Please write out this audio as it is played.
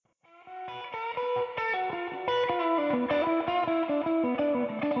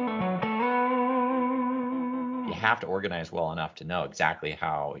have to organize well enough to know exactly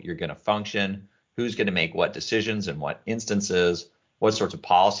how you're going to function, who's going to make what decisions in what instances, what sorts of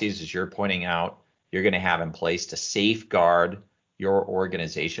policies, as you're pointing out, you're going to have in place to safeguard your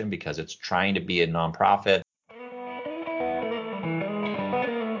organization because it's trying to be a nonprofit.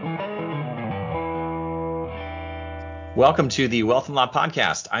 Welcome to the Wealth and Law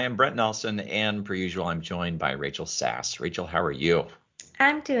Podcast. I am Brent Nelson, and per usual, I'm joined by Rachel Sass. Rachel, how are you?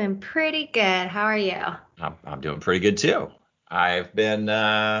 I'm doing pretty good. How are you? I'm doing pretty good too. I've been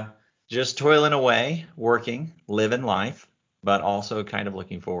just toiling away, working, living life, but also kind of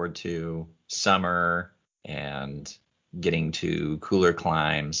looking forward to summer and getting to cooler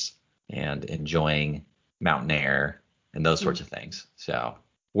climes and enjoying mountain air and those sorts of things. So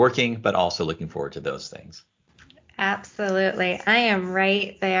working, but also looking forward to those things. Absolutely. I am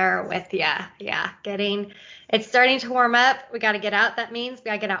right there with you. Yeah, it's starting to warm up. We got to get out. That means we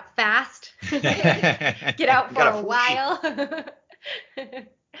got to get out fast. Get out for a while.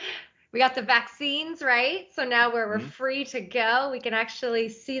 We got the vaccines, right? So now we're free to go. We can actually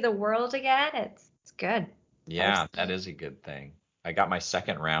see the world again. It's good. Yeah, that is a good thing. I got my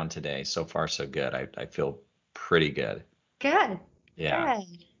second round today. So far, so good. I feel pretty good. Good. Yeah.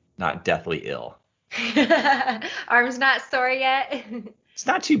 Good. Not deathly ill. Arm's not sore yet. It's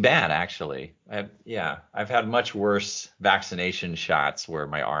not too bad, actually. I've had much worse vaccination shots where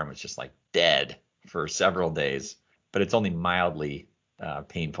my arm was just like dead for several days, but it's only mildly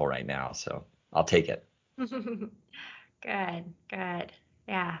painful right now, so I'll take it. Good.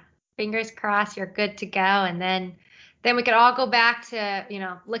 Yeah. Fingers crossed you're good to go, and then we could all go back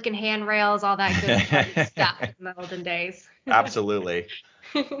to, licking handrails, all that good stuff in the olden days. Absolutely.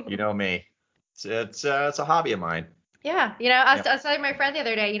 You know me. It's a hobby of mine. Yeah. I was telling my friend the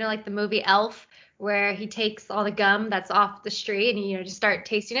other day, like the movie Elf, where he takes all the gum that's off the street and, just start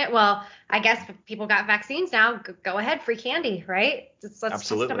tasting it. Well, I guess if people got vaccines now, go ahead, free candy, right? Let's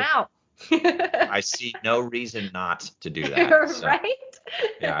Absolutely. test them out. I see no reason not to do that. So, right?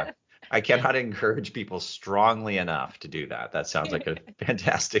 Yeah. I cannot encourage people strongly enough to do that. That sounds like a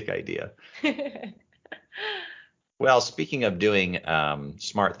fantastic idea. Well, speaking of doing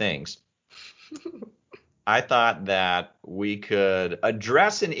smart things, I thought that we could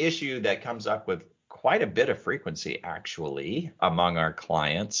address an issue that comes up with quite a bit of frequency, actually, among our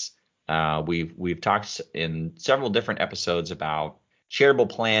clients. We've talked in several different episodes about charitable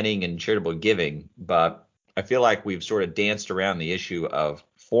planning and charitable giving, but I feel like we've sort of danced around the issue of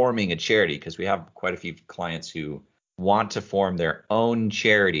forming a charity because we have quite a few clients who want to form their own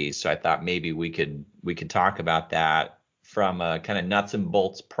charities. So I thought maybe we could talk about that from a kind of nuts and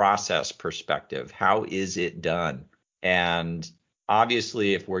bolts process perspective. How is it done? And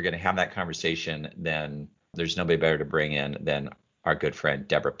obviously, if we're going to have that conversation, then there's nobody better to bring in than our good friend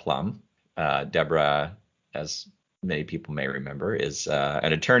Deborah Plum. Deborah, as many people may remember, is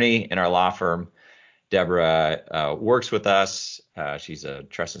an attorney in our law firm. Deborah works with us. She's a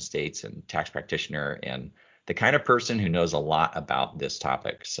trust and estates and tax practitioner and the kind of person who knows a lot about this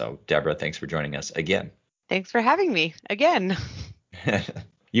topic. So, Deborah, thanks for joining us again. Thanks for having me again.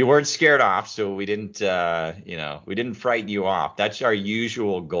 You weren't scared off, so we didn't frighten you off. That's our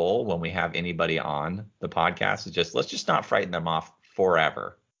usual goal when we have anybody on the podcast is let's just not frighten them off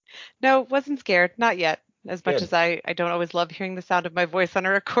forever. No, wasn't scared. Not yet. As much as I don't always love hearing the sound of my voice on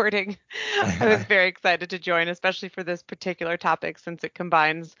a recording, I was very excited to join, especially for this particular topic since it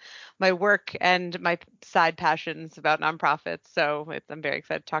combines my work and my side passions about nonprofits. So I'm very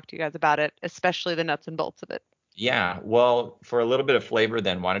excited to talk to you guys about it, especially the nuts and bolts of it. Yeah, well, for a little bit of flavor,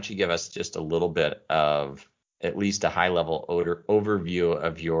 then why don't you give us just a little bit of at least a high-level overview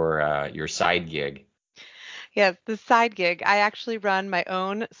of your side gig? Yeah, the side gig. I actually run my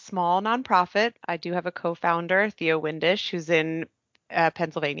own small nonprofit. I do have a co-founder, Theo Windish, who's in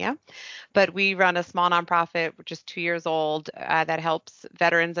Pennsylvania, but we run a small nonprofit, just 2 years old, that helps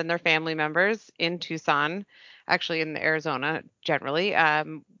veterans and their family members in Tucson, actually in Arizona generally,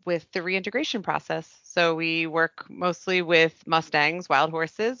 with the reintegration process. So we work mostly with Mustangs, wild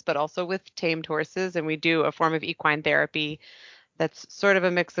horses, but also with tamed horses, and we do a form of equine therapy that's sort of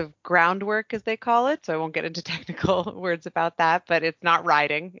a mix of groundwork, as they call it. So I won't get into technical words about that, but it's not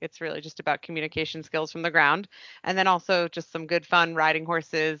riding. It's really just about communication skills from the ground. And then also just some good fun riding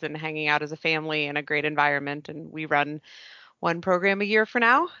horses and hanging out as a family in a great environment. And we run one program a year for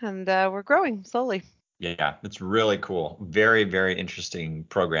now, and we're growing slowly. Yeah, it's really cool. Very, very interesting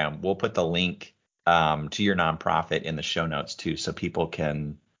program. We'll put the link to your nonprofit in the show notes too, so people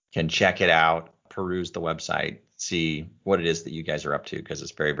can check it out, peruse the website, see what it is that you guys are up to, because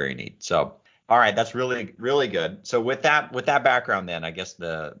it's very, very neat. So All right, that's really, really good. So with that background, then I guess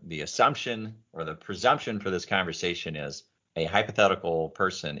the assumption or the presumption for this conversation is a hypothetical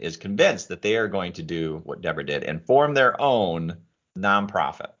person is convinced that they are going to do what Deborah did and form their own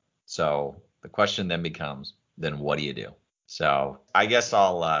nonprofit. So the question then becomes, then what do you do? So I guess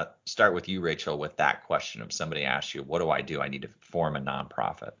I'll start with you, Rachel, with that question. If somebody asks you, what do I do? I need to form a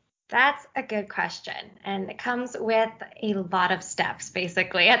nonprofit. That's a good question. And it comes with a lot of steps,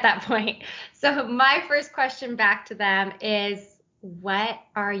 basically, at that point. So my first question back to them is, what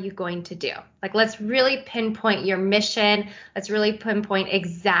are you going to do? Like, let's really pinpoint your mission. Let's really pinpoint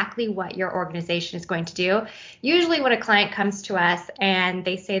exactly what your organization is going to do. Usually when a client comes to us and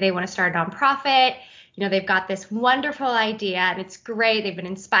they say they want to start a nonprofit, they've got this wonderful idea and it's great. They've been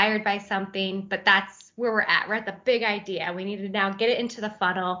inspired by something, but that's where we're at. We're at the big idea. We need to now get it into the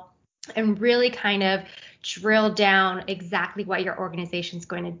funnel and really kind of drill down exactly what your organization is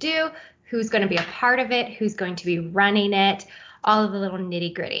going to do, who's going to be a part of it, who's going to be running it, all of the little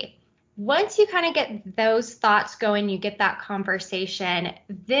nitty gritty. Once you kind of get those thoughts going, you get that conversation,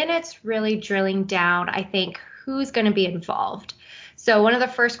 then it's really drilling down, I think, who's going to be involved. So one of the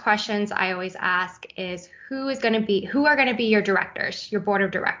first questions I always ask is who are going to be your directors, your board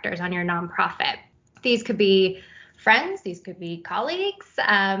of directors on your nonprofit. These could be friends, these could be colleagues,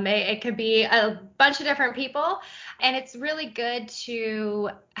 it could be a bunch of different people. And it's really good to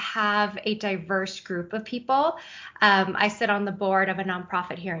have a diverse group of people. I sit on the board of a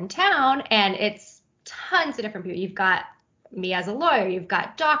nonprofit here in town, and it's tons of different people. You've got me as a lawyer, you've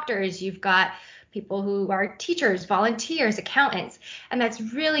got doctors, you've got people who are teachers, volunteers, accountants. And that's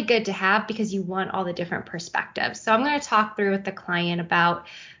really good to have because you want all the different perspectives. So I'm going to talk through with the client about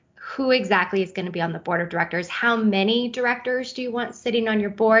who exactly is going to be on the board of directors. How many directors do you want sitting on your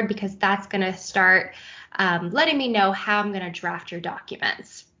board? Because that's going to start letting me know how I'm going to draft your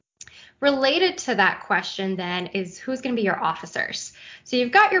documents. Related to that question then is who's going to be your officers. So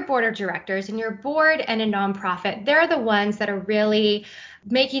you've got your board of directors, and your board and a nonprofit, they're the ones that are really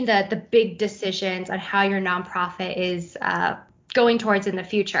making the big decisions on how your nonprofit is going towards in the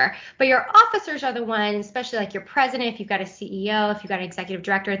future. But your officers are the ones, especially like your president, if you've got a CEO, if you've got an executive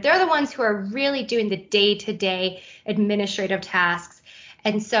director, they're the ones who are really doing the day-to-day administrative tasks.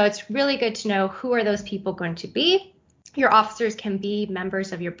 And so it's really good to know who are those people going to be. Your officers can be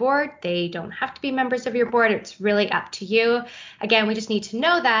members of your board. They don't have to be members of your board. It's really up to you. Again, we just need to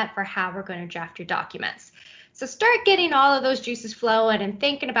know that for how we're going to draft your documents. So start getting all of those juices flowing and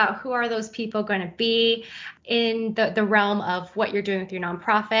thinking about who are those people going to be in the realm of what you're doing with your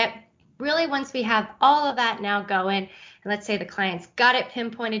nonprofit. Really, once we have all of that now going, and let's say the clients got it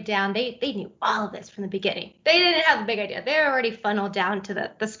pinpointed down, they knew all of this from the beginning. They didn't have the big idea. They're already funneled down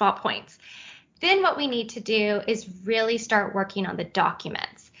to the small points. Then what we need to do is really start working on the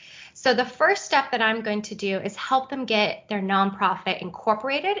documents. So the first step that I'm going to do is help them get their nonprofit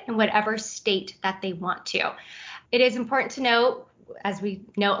incorporated in whatever state that they want to. It is important to note, as we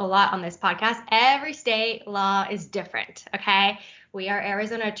note a lot on this podcast, every state law is different, okay? We are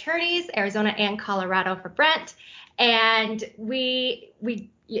Arizona attorneys, Arizona and Colorado for Brent, and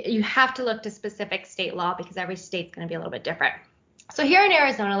you have to look to specific state law because every state's going to be a little bit different. So here in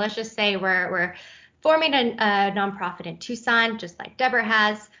Arizona, let's just say we're forming a nonprofit in Tucson, just like Deborah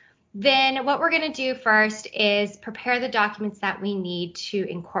has. Then what we're going to do first is prepare the documents that we need to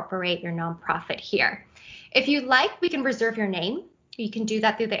incorporate your nonprofit here. If you'd like, we can reserve your name. You can do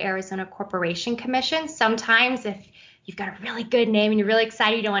that through the Arizona Corporation Commission. Sometimes if you've got a really good name and you're really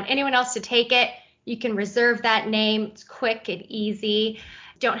excited, you don't want anyone else to take it, you can reserve that name. It's quick and easy.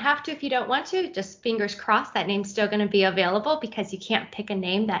 Don't have to if you don't want to. Just fingers crossed that name's still going to be available because you can't pick a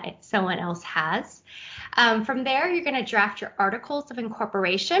name that someone else has. From there, you're going to draft your articles of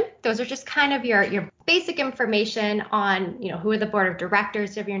incorporation. Those are just kind of your basic information on, who are the board of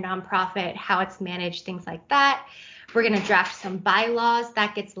directors of your nonprofit, how it's managed, things like that. We're going to draft some bylaws.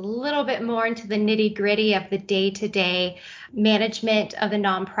 That gets a little bit more into the nitty gritty of the day-to-day management of the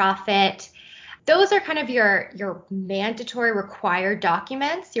nonprofit. Those are kind of your mandatory required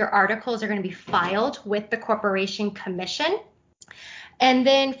documents. Your articles are going to be filed with the Corporation Commission. And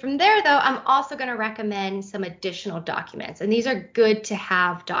then from there, though, I'm also going to recommend some additional documents. And these are good to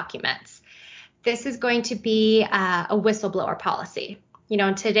have documents. This is going to be a whistleblower policy.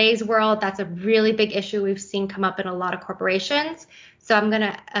 In today's world, that's a really big issue we've seen come up in a lot of corporations. So I'm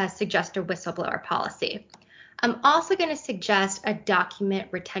going to suggest a whistleblower policy. I'm also going to suggest a document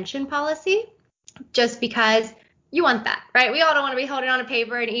retention policy, just because you want that, right? We all don't want to be holding on to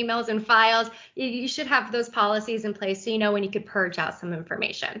paper and emails and files. You should have those policies in place so you know when you could purge out some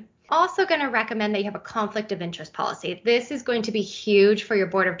information. Also going to recommend that you have a conflict of interest policy. This is going to be huge for your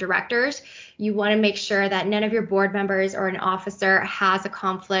board of directors. You want to make sure that none of your board members or an officer has a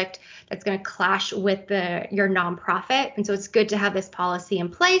conflict that's going to clash with your nonprofit. And so it's good to have this policy in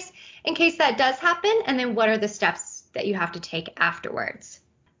place in case that does happen. And then what are the steps that you have to take afterwards?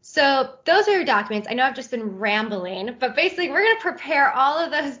 So those are your documents. I know I've just been rambling, but basically we're going to prepare all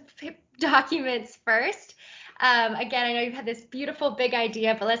of those documents first. Again, I know you've had this beautiful big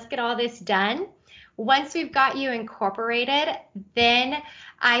idea, but let's get all this done. Once we've got you incorporated, then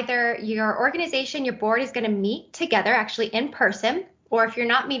either your organization, your board is going to meet together actually in person, or if you're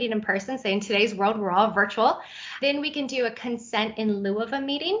not meeting in person, say in today's world, we're all virtual, then we can do a consent in lieu of a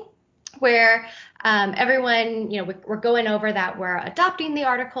meeting where everyone, we're going over that we're adopting the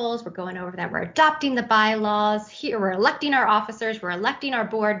articles, we're going over that we're adopting the bylaws, here we're electing our officers, we're electing our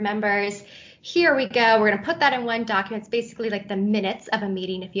board members. Here we go. We're going to put that in one document. It's basically like the minutes of a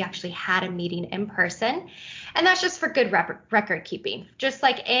meeting if you actually had a meeting in person. And that's just for good record keeping. Just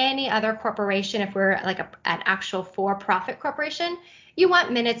like any other corporation, if we're like an actual for-profit corporation, you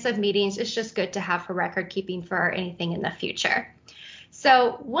want minutes of meetings. It's just good to have for record keeping for anything in the future.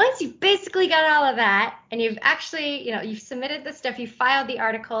 So once you've basically got all of that and you've actually, you've submitted the stuff, you filed the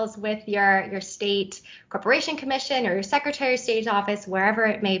articles with your state corporation commission or your secretary of state's office, wherever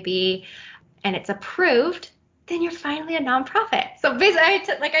it may be, and it's approved, then you're finally a nonprofit. So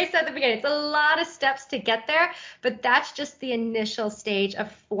basically, like I said at the beginning, it's a lot of steps to get there, but that's just the initial stage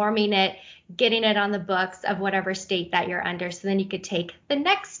of forming it, getting it on the books of whatever state that you're under. So then you could take the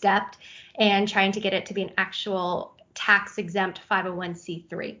next step and trying to get it to be an actual tax-exempt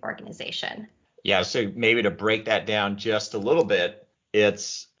 501c3 organization. Yeah, so maybe to break that down just a little bit,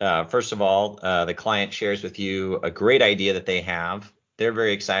 it's first of all, the client shares with you a great idea that they have. They're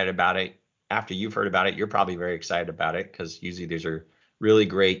very excited about it. After you've heard about it, you're probably very excited about it because usually these are really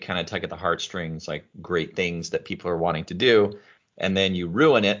great kind of tug at the heartstrings, like great things that people are wanting to do. And then you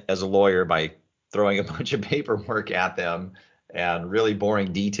ruin it as a lawyer by throwing a bunch of paperwork at them and really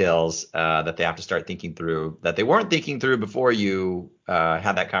boring details that they have to start thinking through that they weren't thinking through before you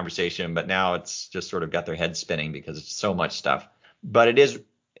had that conversation. But now it's just sort of got their head spinning because it's so much stuff. But it is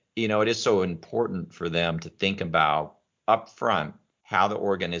so important for them to think about upfront how the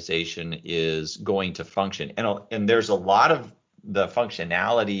organization is going to function. And there's a lot of the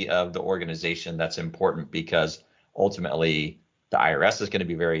functionality of the organization that's important because ultimately the IRS is going to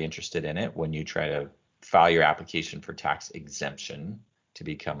be very interested in it when you try to file your application for tax exemption to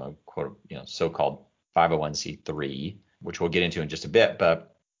become a quote, so-called 501c3, which we'll get into in just a bit.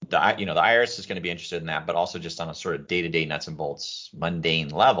 But the IRS is going to be interested in that, but also just on a sort of day-to-day nuts and bolts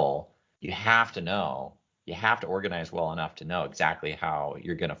mundane level, you have to organize well enough to know exactly how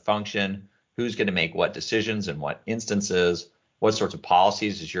you're going to function, who's going to make what decisions in what instances, what sorts of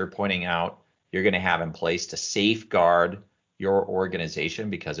policies, as you're pointing out, you're going to have in place to safeguard your organization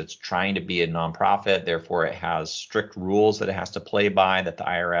because it's trying to be a nonprofit. Therefore, it has strict rules that it has to play by that the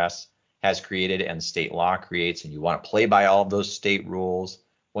IRS has created and state law creates, and you want to play by all of those state rules.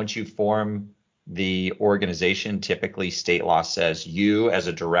 Once you form the organization, typically state law says you as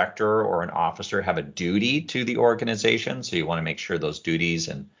a director or an officer have a duty to the organization. So you want to make sure those duties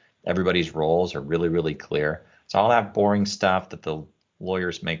and everybody's roles are really, really clear. So all that boring stuff that the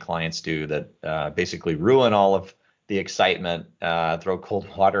lawyers make clients do that basically ruin all of the excitement, throw cold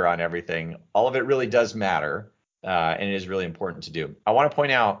water on everything. All of it really does matter, and it is really important to do. I want to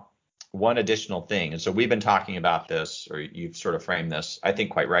point out one additional thing. And so we've been talking about this, or you've sort of framed this, I think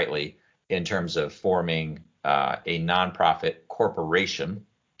quite rightly, in terms of forming a nonprofit corporation,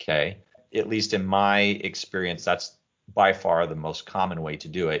 okay? At least in my experience, that's by far the most common way to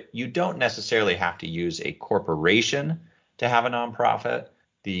do it. You don't necessarily have to use a corporation to have a nonprofit.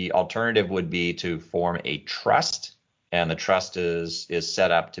 The alternative would be to form a trust, and the trust is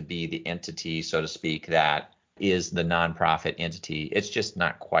set up to be the entity, so to speak, that is the nonprofit entity. It's just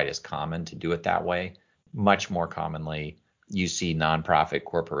not quite as common to do it that way. Much more commonly, you see nonprofit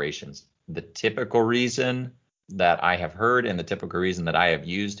corporations. The typical reason that I have heard and the typical reason that I have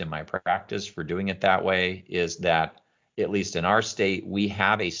used in my practice for doing it that way is that, at least in our state, we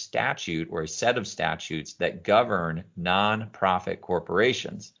have a statute or a set of statutes that govern nonprofit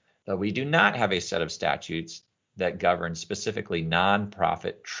corporations, but we do not have a set of statutes that govern specifically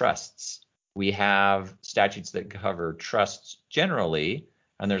nonprofit trusts. We have statutes that cover trusts generally,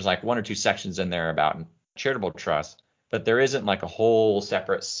 and there's like one or two sections in there about charitable trusts, but there isn't like a whole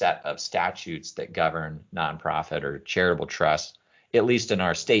separate set of statutes that govern nonprofit or charitable trusts, at least in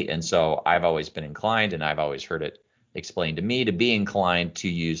our state. And so I've always been inclined, and I've always heard it explained to me, to be inclined to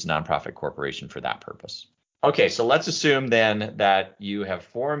use nonprofit corporation for that purpose. Okay, so let's assume then that you have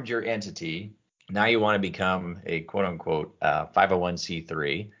formed your entity. Now you want to become a quote unquote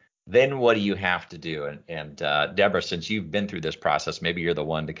 501c3. then what do you have to do? And Deborah, since you've been through this process, maybe you're the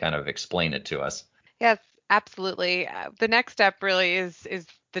one to kind of explain it to us. Yes, absolutely. The next step really is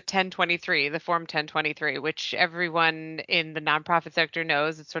the 1023, the Form 1023, which everyone in the nonprofit sector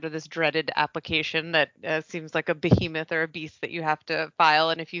knows. It's sort of this dreaded application that seems like a behemoth or a beast that you have to file.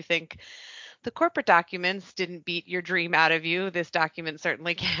 And if you think the corporate documents didn't beat your dream out of you, this document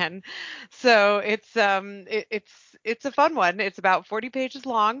certainly can. So it's a fun one. It's about 40 pages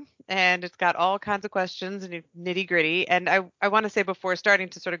long, and it's got all kinds of questions and nitty gritty. And I want to say, before starting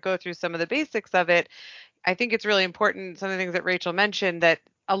to sort of go through some of the basics of it, I think it's really important, some of the things that Rachel mentioned, that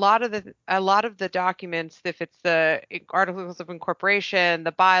a lot of the documents, if it's the articles of incorporation,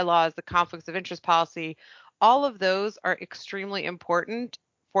 the bylaws, the conflicts of interest policy, all of those are extremely important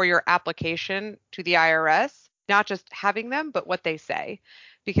for your application to the IRS, not just having them, but what they say.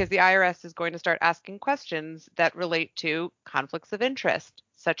 Because the IRS is going to start asking questions that relate to conflicts of interest,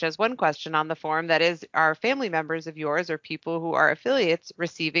 such as one question on the form that is, are family members of yours or people who are affiliates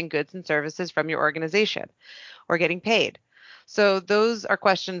receiving goods and services from your organization or getting paid? So those are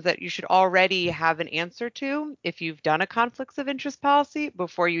questions that you should already have an answer to if you've done a conflicts of interest policy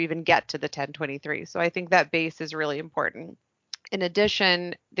before you even get to the 1023. So I think that base is really important. In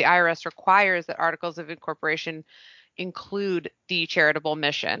addition, the IRS requires that articles of incorporation include the charitable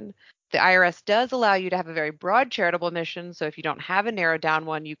mission. The IRS does allow you to have a very broad charitable mission. So if you don't have a narrowed down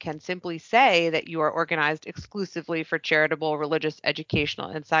one, you can simply say that you are organized exclusively for charitable, religious, educational,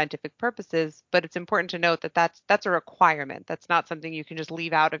 and scientific purposes. But it's important to note that that's a requirement. That's not something you can just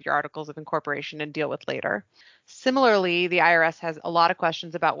leave out of your articles of incorporation and deal with later. Similarly, the IRS has a lot of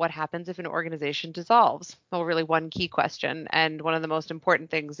questions about what happens if an organization dissolves. Well, really one key question. And one of the most important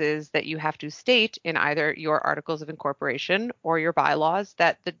things is that you have to state in either your articles of incorporation or your bylaws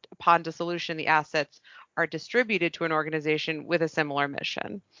that upon dissolution, the assets are distributed to an organization with a similar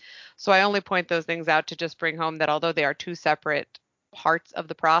mission. So I only point those things out to just bring home that although they are two separate parts of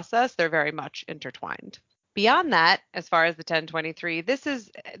the process, they're very much intertwined. Beyond that, as far as the 1023, this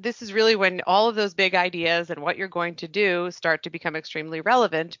is really when all of those big ideas and what you're going to do start to become extremely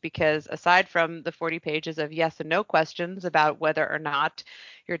relevant, because aside from the 40 pages of yes and no questions about whether or not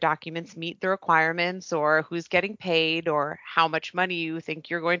your documents meet the requirements, or who's getting paid, or how much money you think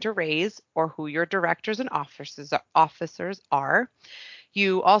you're going to raise, or who your directors and officers are,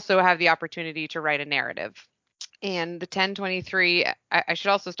 you also have the opportunity to write a narrative. And the 1023, I should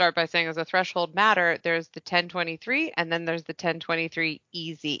also start by saying, as a threshold matter, there's the 1023 and then there's the 1023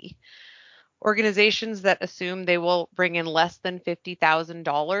 EZ. Organizations that assume they will bring in less than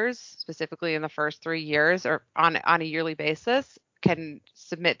 $50,000, specifically in the first 3 years or on a yearly basis, can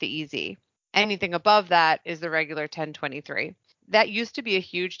submit the EZ. Anything above that is the regular 1023. That used to be a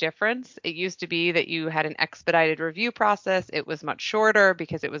huge difference. It used to be that you had an expedited review process. It was much shorter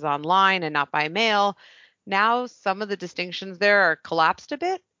because it was online and not by mail. Now, some of the distinctions there are collapsed a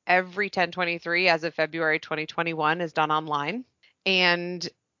bit. Every 1023 as of February 2021 is done online. And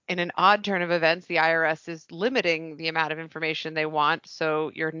in an odd turn of events, the IRS is limiting the amount of information they want.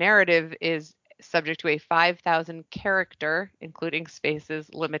 So your narrative is subject to a 5,000 character, including spaces,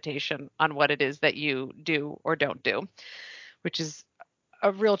 limitation on what it is that you do or don't do, which is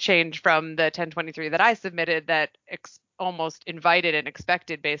a real change from the 1023 that I submitted that almost invited and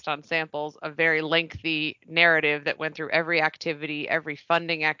expected, based on samples, a very lengthy narrative that went through every activity, every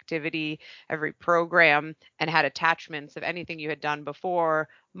funding activity, every program, and had attachments of anything you had done before,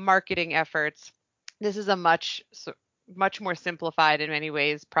 marketing efforts. This is a much more simplified in many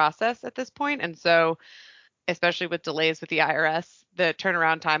ways process at this point. And so, especially with delays with the IRS, the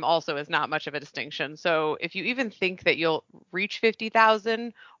turnaround time also is not much of a distinction. So if you even think that you'll reach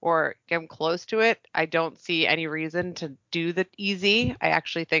 50,000 or get close to it, I don't see any reason to do the EZ. I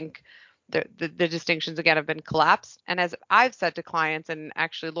actually think the distinctions again have been collapsed. And as I've said to clients, and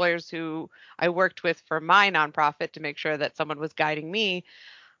actually lawyers who I worked with for my nonprofit to make sure that someone was guiding me,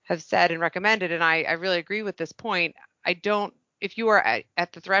 have said and recommended, and I really agree with this point. If you are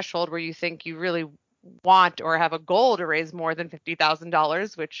at the threshold where you think you really want or have a goal to raise more than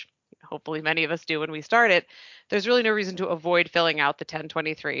 $50,000, which hopefully many of us do when we start it, there's really no reason to avoid filling out the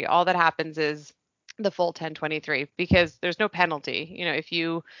 1023. All that happens is the full 1023, because there's no penalty.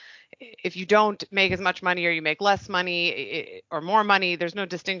 If you don't make as much money or you make less money or more money, there's no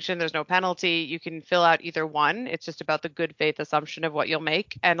distinction, there's no penalty. You can fill out either one. It's just about the good faith assumption of what you'll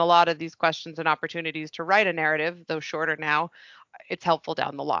make. And a lot of these questions and opportunities to write a narrative, though shorter now, it's helpful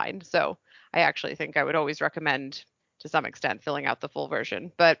down the line. So I actually think I would always recommend, to some extent, filling out the full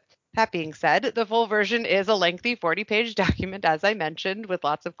version. But That being said, the full version is a lengthy 40-page document, as I mentioned, with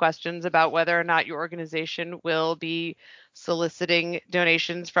lots of questions about whether or not your organization will be soliciting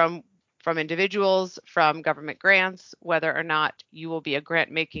donations from individuals, from government grants, whether or not you will be a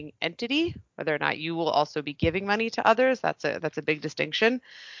grant-making entity, whether or not you will also be giving money to others. That's a big distinction.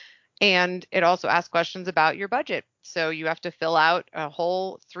 And it also asks questions about your budget. So you have to fill out a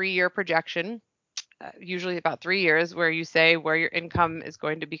whole 3-year projection, usually about 3 years, where you say where your income is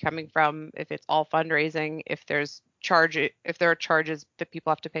going to be coming from, if it's all fundraising, if there are charges that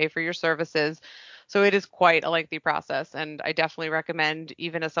people have to pay for your services. So it is quite a lengthy process, and I definitely recommend,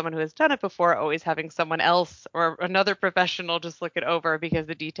 even as someone who has done it before, always having someone else or another professional just look it over, because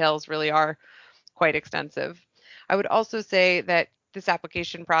the details really are quite extensive. I would also say that this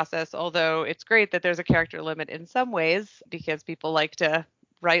application process, although it's great that there's a character limit in some ways because people like to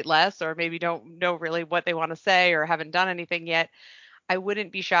write less or maybe don't know really what they want to say or haven't done anything yet, I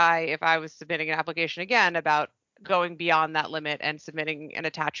wouldn't be shy if I was submitting an application again about going beyond that limit and submitting an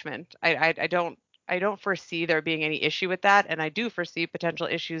attachment. I don't foresee there being any issue with that, and I do foresee potential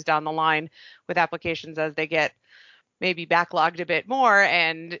issues down the line with applications as they get maybe backlogged a bit more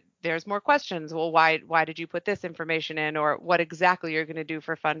and there's more questions. Well, why did you put this information in, or what exactly you're going to do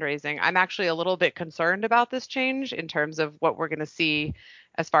for fundraising? I'm actually a little bit concerned about this change in terms of what we're going to see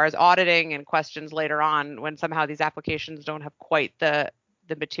as far as auditing and questions later on, when somehow these applications don't have quite the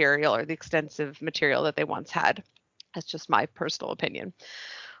material or the extensive material that they once had. That's just my personal opinion.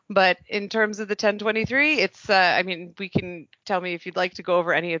 But in terms of the 1023, I mean, we can tell me if you'd like to go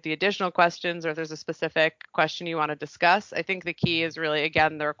over any of the additional questions or if there's a specific question you want to discuss. I think the key is really,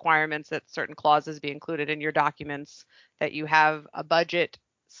 again, the requirements that certain clauses be included in your documents, that you have a budget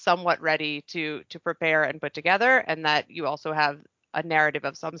somewhat ready to prepare and put together, and that you also have a narrative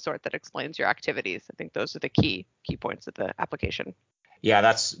of some sort that explains your activities. I think those are the key points of the application. Yeah,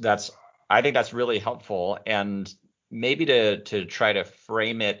 that's I think that's really helpful. And maybe to try to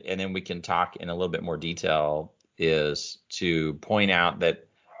frame it, and then we can talk in a little bit more detail, is to point out that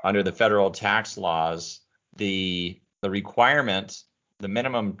under the federal tax laws, the requirement, the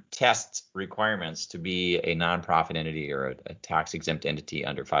minimum test requirements to be a nonprofit entity or a tax exempt entity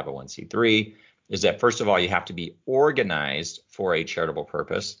under 501c3 is that, first of all, you have to be organized for a charitable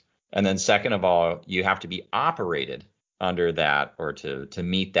purpose. And then second of all, you have to be operated under that, or to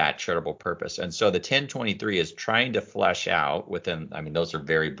meet that charitable purpose. And so the 1023 is trying to flesh out within, I mean, those are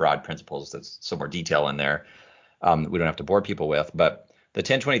very broad principles. There's some more detail in there we don't have to bore people with, but the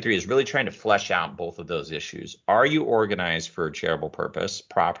 1023 is really trying to flesh out both of those issues. Are you organized for a charitable purpose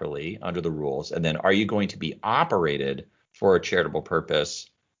properly under the rules? And then are you going to be operated for a charitable purpose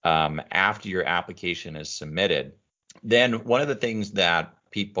after your application is submitted? Then one of the things that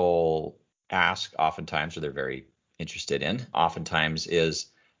people ask oftentimes, or they're very interested in oftentimes,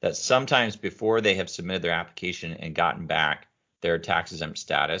 is that sometimes before they have submitted their application and gotten back their tax exempt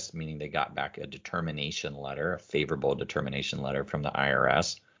status, meaning they got back a determination letter, a favorable determination letter from the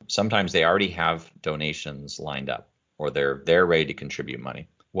IRS, sometimes they already have donations lined up, or they're ready to contribute money.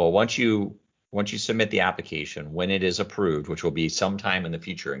 Well, once you submit the application, when it is approved, which will be sometime in the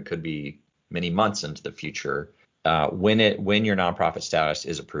future and could be many months into the future, when your nonprofit status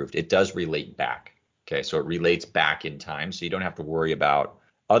is approved, it does relate back. Okay, so it relates back in time, so you don't have to worry about,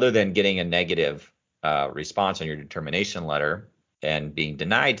 other than getting a negative response on your determination letter and being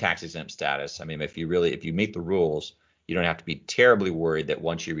denied tax exempt status. I mean, if you meet the rules, you don't have to be terribly worried that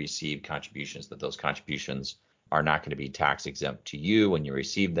once you receive contributions, that those contributions are not going to be tax exempt to you when you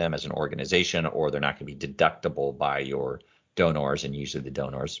receive them as an organization, or they're not going to be deductible by your donors. And usually the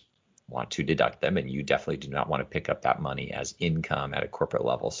donors want to deduct them, and you definitely do not want to pick up that money as income at a corporate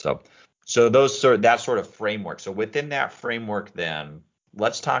level. So that sort of framework. So within that framework, then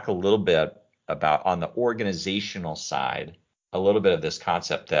let's talk a little bit about, on the organizational side, a little bit of this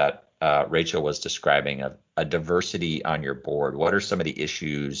concept that Rachel was describing of a diversity on your board. What are some of the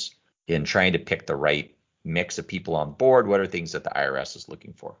issues in trying to pick the right mix of people on board? What are things that the IRS is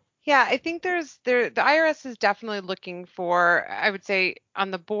looking for? Yeah, I think the IRS is definitely looking for, I would say, on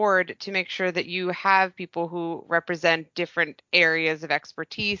the board, to make sure that you have people who represent different areas of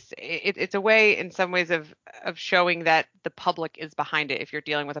expertise. It's a way, in some ways, of showing that the public is behind it. If you're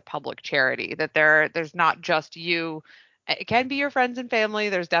dealing with a public charity, that there's not just you. It can be your friends and family.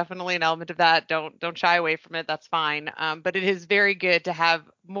 There's definitely an element of that. Don't shy away from it. That's fine. But it is very good to have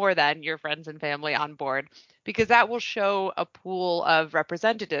more than your friends and family on board, because that will show a pool of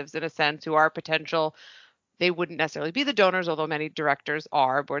representatives, in a sense, who are potential. They wouldn't necessarily be the donors, although many directors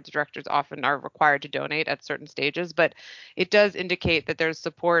are. Boards of directors often are required to donate at certain stages, but it does indicate that there's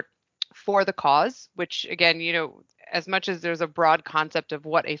support for the cause, which, again, as much as there's a broad concept of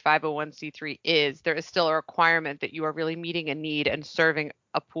what a 501c3 is, there is still a requirement that you are really meeting a need and serving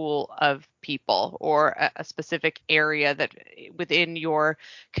a pool of people or a specific area that within your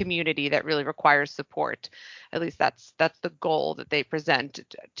community that really requires support. At least that's the goal that they present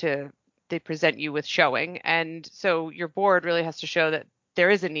they present you with showing. And so your board really has to show that there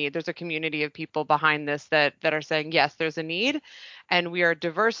is a need. There's a community of people behind this that are saying, yes, there's a need. And we are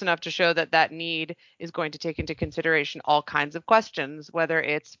diverse enough to show that that need is going to take into consideration all kinds of questions, whether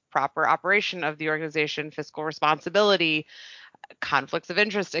it's proper operation of the organization, fiscal responsibility, conflicts of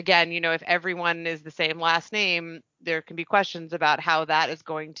interest. Again, if everyone is the same last name, there can be questions about how that is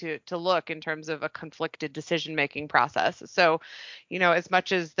going to look in terms of a conflicted decision-making process. So, as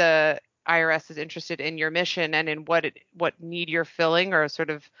much as the IRS is interested in your mission and in what need you're filling, or sort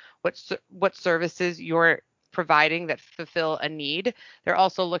of what services you're providing that fulfill a need, they're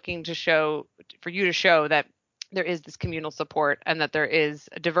also looking for you to show that there is this communal support and that there is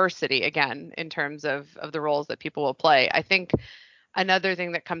a diversity, again, in terms of the roles that people will play. I think another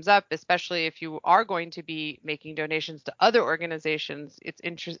thing that comes up, especially if you are going to be making donations to other organizations,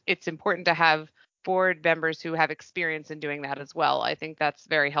 it's important to have board members who have experience in doing that as well. I think that's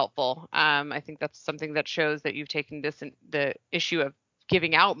very helpful. I think that's something that shows that you've taken the issue of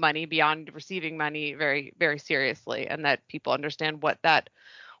giving out money beyond receiving money very, very seriously, and that people understand what that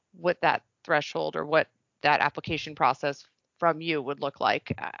threshold or what that application process from you would look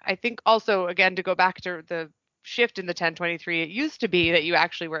like. I think also, again, to go back to the shift in the 1023, it used to be that you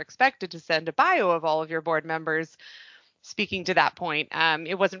actually were expected to send a bio of all of your board members. Speaking to that point,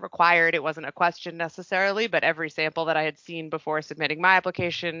 it wasn't required. It wasn't a question necessarily, but every sample that I had seen before submitting my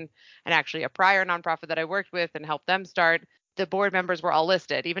application, and actually a prior nonprofit that I worked with and helped them start, the board members were all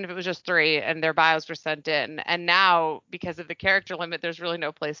listed, even if it was just 3, and their bios were sent in. And now, because of the character limit, there's really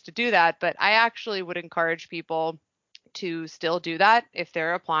no place to do that. But I actually would encourage people to still do that if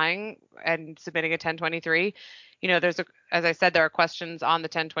they're applying and submitting a 1023. As I said, there are questions on the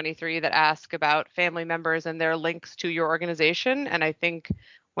 1023 that ask about family members and their links to your organization. And I think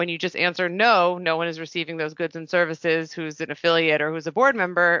when you just answer no one is receiving those goods and services who's an affiliate or who's a board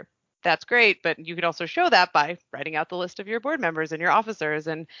member, that's great. But you can also show that by writing out the list of your board members and your officers.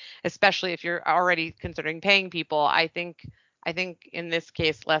 And especially if you're already considering paying people, I think in this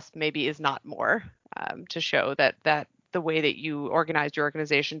case, less maybe is not more, to show that the way that you organized your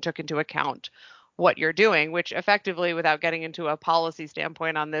organization took into account what you're doing, which effectively, without getting into a policy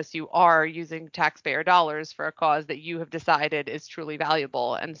standpoint on this, you are using taxpayer dollars for a cause that you have decided is truly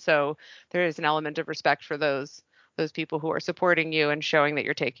valuable. And so there is an element of respect for those people who are supporting you and showing that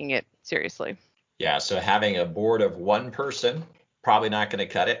you're taking it seriously. Yeah, so having a board of 1 person, probably not going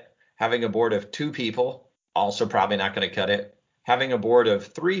to cut it. Having a board of 2 people, also probably not going to cut it. Having a board of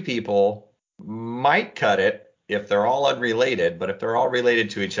 3 people might cut it if they're all unrelated, but if they're all related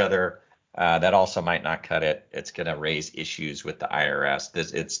to each other, that also might not cut it. It's going to raise issues with the IRS.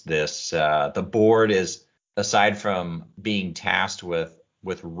 The board is, aside from being tasked with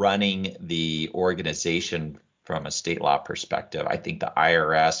running the organization from a state law perspective, I think the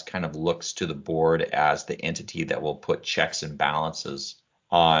IRS kind of looks to the board as the entity that will put checks and balances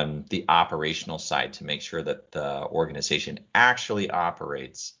on the operational side to make sure that the organization actually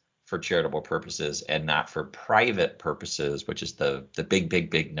operates for charitable purposes and not for private purposes, which is the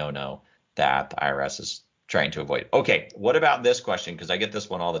big no-no that the IRS is trying to avoid. Okay, what about this question? Because I get this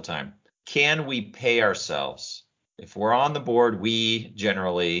one all the time. Can we pay ourselves? If we're on the board, we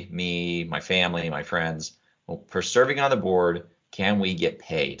generally, me, my family, my friends, for serving on the board, can we get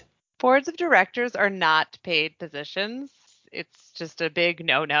paid? Boards of directors are not paid positions. It's just a big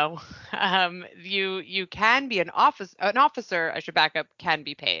no-no. You can be an officer, I should back up, can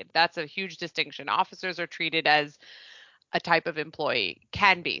be paid. That's a huge distinction. Officers are treated as a type of employee.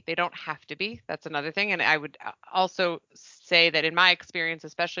 Can be. They don't have to be. That's another thing. And I would also say that in my experience,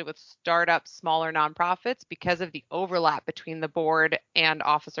 especially with startups, smaller nonprofits, because of the overlap between the board and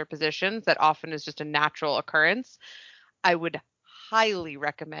officer positions, that often is just a natural occurrence, I would highly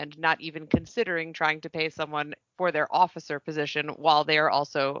recommend not even considering trying to pay someone for their officer position while they are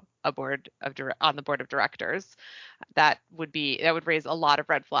also on the board of directors. That would raise a lot of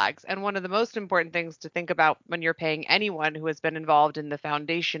red flags. And one of the most important things to think about when you're paying anyone who has been involved in the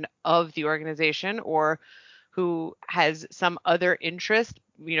foundation of the organization or who has some other interest,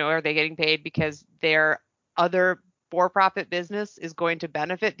 are they getting paid because their other for-profit business is going to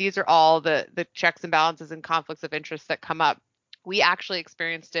benefit? These are all the checks and balances and conflicts of interest that come up. We actually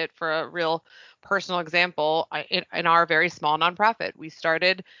experienced it for a real personal example in our very small nonprofit. We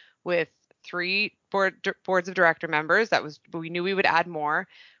started with 3 boards of director members. We knew we would add more.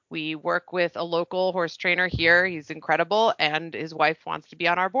 We work with a local horse trainer here. He's incredible, and his wife wants to be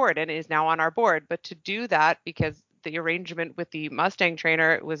on our board and is now on our board. But to do that, because the arrangement with the Mustang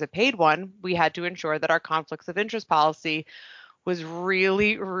trainer was a paid one, we had to ensure that our conflicts of interest policy was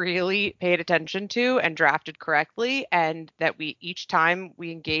really, really paid attention to and drafted correctly, and that we each time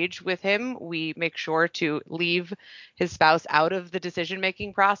we engage with him, we make sure to leave his spouse out of the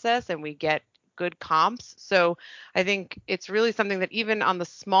decision-making process and we get good comps. So I think it's really something that even on the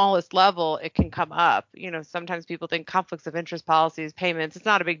smallest level, it can come up. Sometimes people think conflicts of interest policies, payments, it's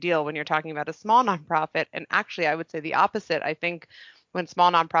not a big deal when you're talking about a small nonprofit. And actually, I would say the opposite. I think when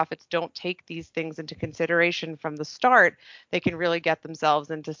small nonprofits don't take these things into consideration from the start, they can really get themselves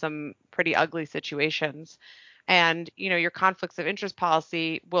into some pretty ugly situations. And, your conflicts of interest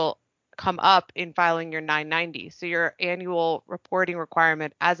policy will come up in filing your 990. So your annual reporting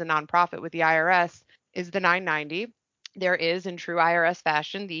requirement as a nonprofit with the IRS is the 990. There is, in true IRS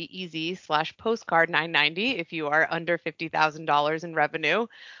fashion, the EZ/postcard 990 if you are under $50,000 in revenue.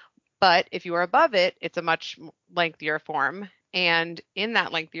 But if you are above it, it's a much lengthier form. And in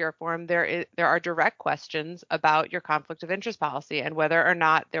that lengthier form, there are direct questions about your conflict of interest policy and whether or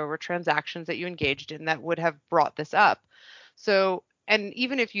not there were transactions that you engaged in that would have brought this up. So, and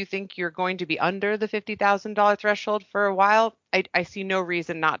even if you think you're going to be under the $50,000 threshold for a while, I see no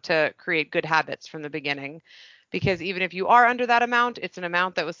reason not to create good habits from the beginning. Because even if you are under that amount, it's an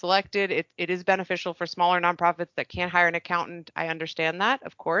amount that was selected. It is beneficial for smaller nonprofits that can't hire an accountant. I understand that,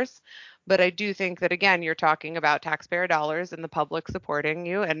 of course. But I do think that, again, you're talking about taxpayer dollars and the public supporting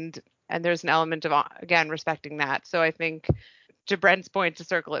you. And there's an element of, again, respecting that. So I think to Brent's point, to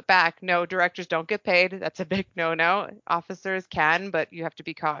circle it back, no, directors don't get paid. That's a big no-no. Officers can, but you have to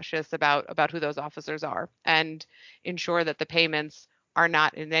be cautious about who those officers are and ensure that the payments are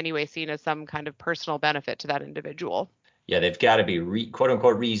not in any way seen as some kind of personal benefit to that individual. Yeah, they've got to be quote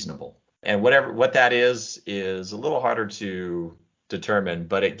unquote reasonable. And what that is a little harder to determine,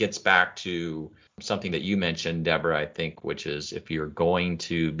 but it gets back to something that you mentioned, Deborah, I think, which is if you're going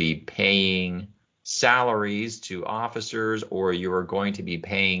to be paying salaries to officers or you're going to be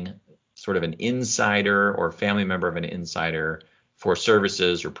paying sort of an insider or family member of an insider for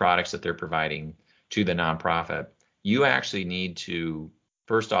services or products that they're providing to the nonprofit, you actually need to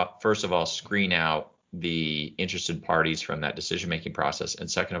first of all screen out the interested parties from that decision-making process. And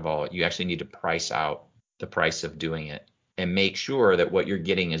second of all, you actually need to price out the price of doing it and make sure that what you're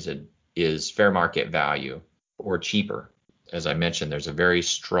getting is fair market value or cheaper. As I mentioned, there's a very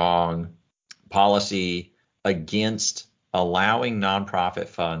strong policy against allowing nonprofit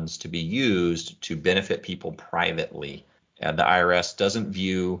funds to be used to benefit people privately. And the IRS doesn't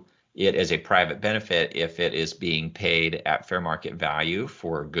view it as a private benefit if it is being paid at fair market value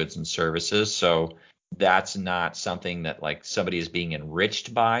for goods and services. So that's not something that like somebody is being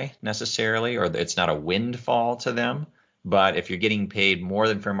enriched by necessarily, or it's not a windfall to them. But if you're getting paid more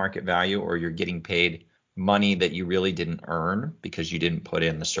than fair market value, or you're getting paid money that you really didn't earn because you didn't put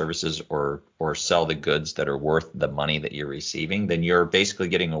in the services or sell the goods that are worth the money that you're receiving, then you're basically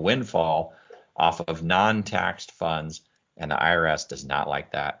getting a windfall off of non-taxed funds. And the IRS does not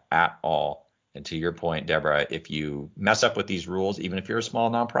like that at all. And to your point, Deborah, if you mess up with these rules, even if you're a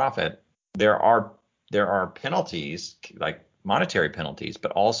small nonprofit, there are penalties, like monetary penalties,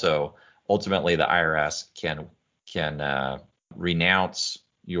 but also ultimately the IRS can renounce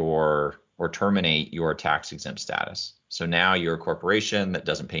or terminate your tax exempt status. So now your corporation that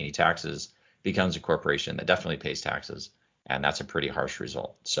doesn't pay any taxes becomes a corporation that definitely pays taxes. And that's a pretty harsh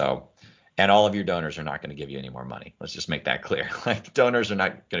result. So, and all of your donors are not going to give you any more money. Let's just make that clear. Like donors are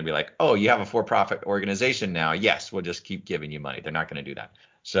not going to be like, oh, you have a for-profit organization now. Yes, we'll just keep giving you money. They're not going to do that.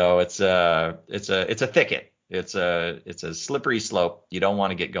 So it's a thicket. It's a slippery slope. You don't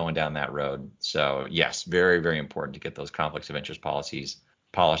want to get going down that road. So yes, very, very important to get those conflicts of interest policies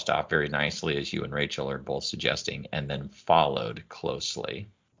polished off very nicely, as you and Rachel are both suggesting, and then followed closely.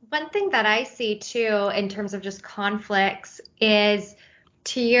 One thing that I see too in terms of just conflicts is,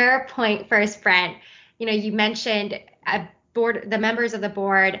 to your point first, Brent, you mentioned the members of the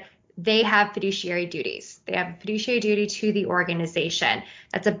board, they have fiduciary duties. They have a fiduciary duty to the organization.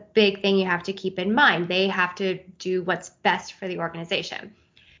 That's a big thing you have to keep in mind. They have to do what's best for the organization.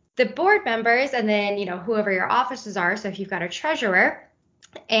 The board members, and then, whoever your officers are. So if you've got a treasurer,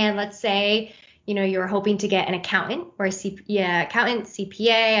 and let's say, you're hoping to get an accountant or accountant, CPA,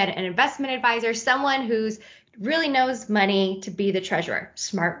 an investment advisor, someone who's really knows money to be the treasurer.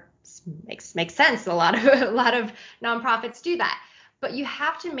 Smart, makes sense. A lot of nonprofits do that. But you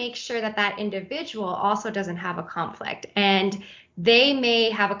have to make sure that individual also doesn't have a conflict. And they may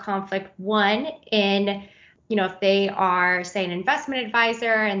have a conflict, one, in if they are, say, an investment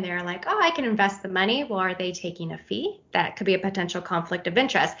advisor and they're like, oh, I can invest the money, well, are they taking a fee? That could be a potential conflict of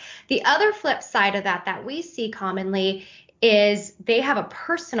interest. The other flip side of that we see commonly is they have a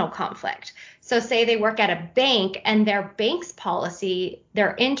personal conflict. So say they work at a bank and their bank's policy,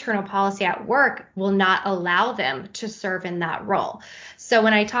 their internal policy at work will not allow them to serve in that role. So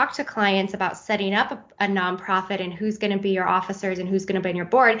when I talk to clients about setting up a nonprofit and who's going to be your officers and who's going to be on your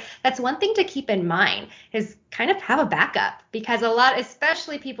board, that's one thing to keep in mind is kind of have a backup, because a lot,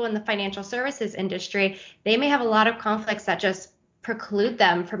 especially people in the financial services industry, they may have a lot of conflicts that just preclude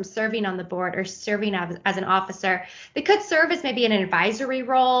them from serving on the board or serving as an officer. They could serve as maybe an advisory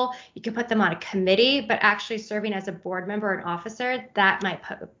role. You could put them on a committee, but actually serving as a board member or an officer, that might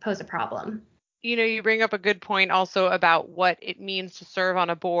pose a problem. You bring up a good point also about what it means to serve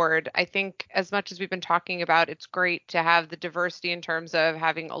on a board. I think as much as we've been talking about, it's great to have the diversity in terms of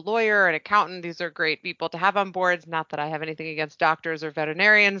having a lawyer, an accountant. These are great people to have on boards. Not that I have anything against doctors or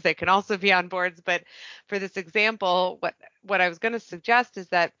veterinarians. They can also be on boards. But for this example, what I was going to suggest is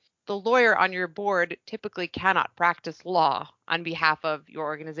that the lawyer on your board typically cannot practice law on behalf of your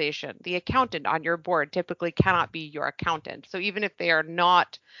organization. The accountant on your board typically cannot be your accountant. So even if they are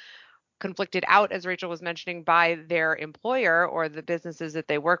not conflicted out, as Rachel was mentioning, by their employer or the businesses that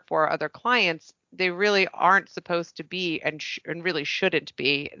they work for, other clients, they really aren't supposed to be and really shouldn't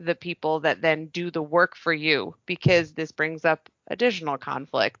be the people that then do the work for you, because this brings up additional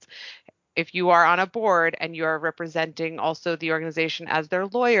conflicts. If you are on a board and you're representing also the organization as their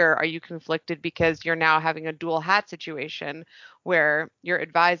lawyer, are you conflicted because you're now having a dual hat situation where you're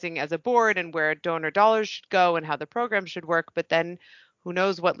advising as a board and where donor dollars should go and how the program should work, but then who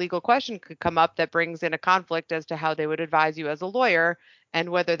knows what legal question could come up that brings in a conflict as to how they would advise you as a lawyer and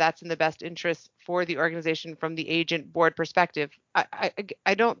whether that's in the best interest for the organization from the agent board perspective.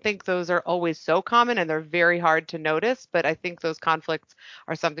 I don't think those are always so common, and they're very hard to notice, but I think those conflicts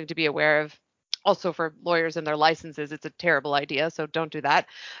are something to be aware of. Also, for lawyers and their licenses, it's a terrible idea, so don't do that.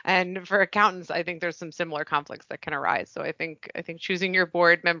 And for accountants, I think there's some similar conflicts that can arise. So I think choosing your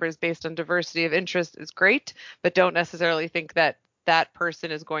board members based on diversity of interest is great, but don't necessarily think that that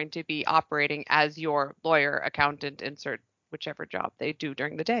person is going to be operating as your lawyer, accountant, insert whichever job they do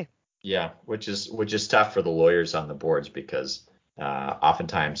during the day. Yeah, which is tough for the lawyers on the boards, because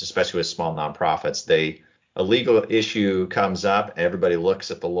oftentimes, especially with small nonprofits, a legal issue comes up, everybody looks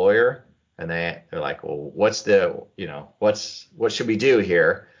at the lawyer and they're like, well, what should we do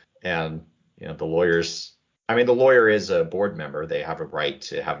here? And the lawyers, I mean, the lawyer is a board member. They have a right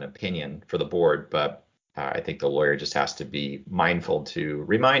to have an opinion for the board, but I think the lawyer just has to be mindful to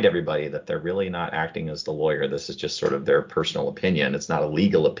remind everybody that they're really not acting as the lawyer. This is just sort of their personal opinion. It's not a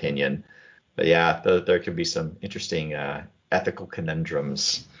legal opinion. But yeah, there could be some interesting ethical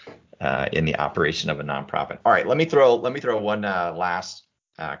conundrums in the operation of a nonprofit. All right, let me throw one last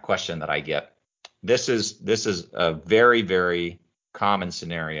question that I get. This is a very, very common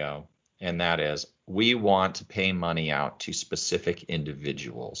scenario, and that is, we want to pay money out to specific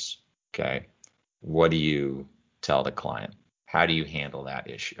individuals. Okay. What do you tell the client? How do you handle that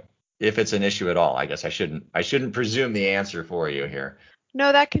issue? If it's an issue at all, I guess I shouldn't presume the answer for you here.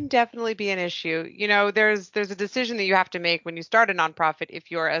 No, that can definitely be an issue. There's a decision that you have to make when you start a nonprofit, if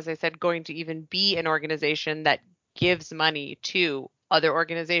you're, as I said, going to even be an organization that gives money to other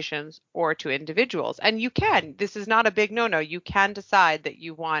organizations or to individuals. And you can. This is not a big no-no. You can decide that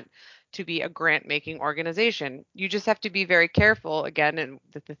you want to be a grant-making organization. You just have to be very careful, again, and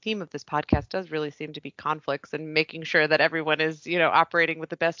the theme of this podcast does really seem to be conflicts and making sure that everyone is, operating with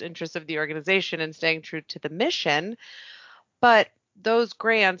the best interests of the organization and staying true to the mission. But those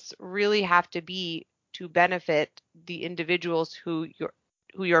grants really have to be to benefit the individuals who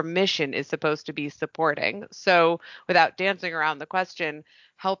your mission is supposed to be supporting. So without dancing around the question,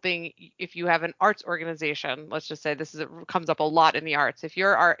 helping, if you have an arts organization, let's just say comes up a lot in the arts. If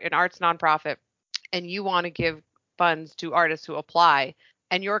you're an arts nonprofit and you want to give funds to artists who apply,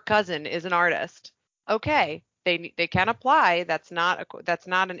 and your cousin is an artist, okay, they can apply. That's not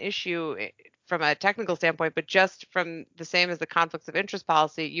an issue from a technical standpoint, but just from the same as the conflicts of interest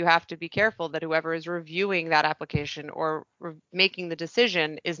policy, you have to be careful that whoever is reviewing that application or making the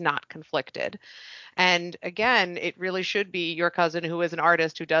decision is not conflicted. And again, it really should be your cousin who is an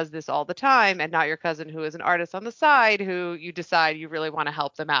artist who does this all the time, and not your cousin who is an artist on the side who you decide you really want to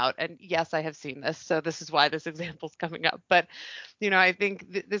help them out. And yes, I have seen this, so this is why this example is coming up. But, I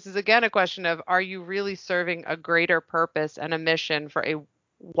think this is again a question of, are you really serving a greater purpose and a mission for a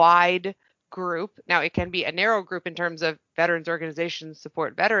wide group. Now, it can be a narrow group in terms of veterans organizations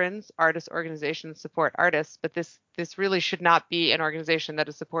support veterans, artist organizations support artists, but this really should not be an organization that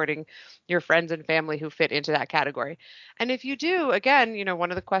is supporting your friends and family who fit into that category. And if you do, again, one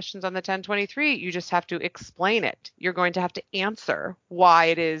of the questions on the 1023, you just have to explain it. You're going to have to answer why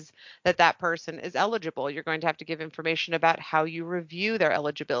it is that that person is eligible. You're going to have to give information about how you review their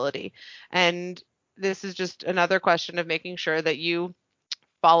eligibility. And this is just another question of making sure that you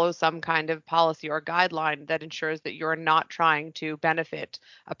follow some kind of policy or guideline that ensures that you're not trying to benefit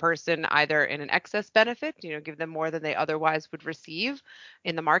a person either in an excess benefit, give them more than they otherwise would receive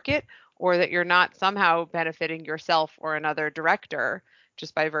in the market, or that you're not somehow benefiting yourself or another director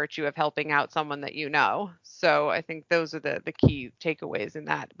just by virtue of helping out someone that you know. So I think those are the key takeaways in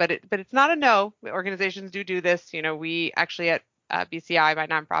that. But it's not a no. Organizations do this. We actually at BCI, my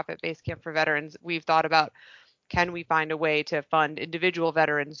nonprofit Base Camp for Veterans, we've thought about, can we find a way to fund individual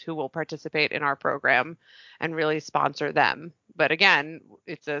veterans who will participate in our program and really sponsor them? But again,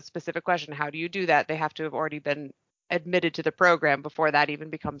 it's a specific question. How do you do that? They have to have already been admitted to the program before that even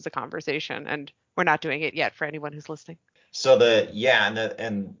becomes a conversation. And we're not doing it yet for anyone who's listening. So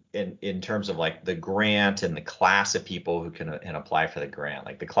and in terms of like the grant and the class of people who can apply for the grant,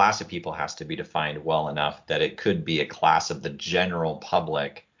 like the class of people has to be defined well enough that it could be a class of the general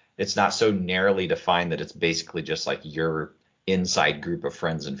public. It's not so narrowly defined that it's basically just like your inside group of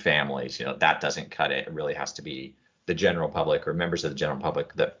friends and families. That doesn't cut it. It really has to be the general public or members of the general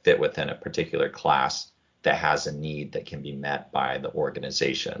public that fit within a particular class that has a need that can be met by the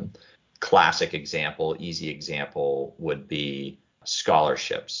organization. Classic example, easy example would be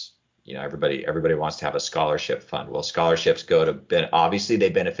scholarships. Everybody wants to have a scholarship fund. Well, scholarships obviously they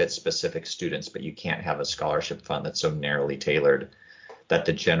benefit specific students, but you can't have a scholarship fund that's so narrowly tailored that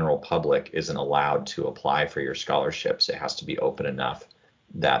the general public isn't allowed to apply for your scholarships. It has to be open enough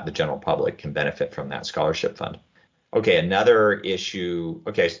that the general public can benefit from that scholarship fund. Okay, another issue.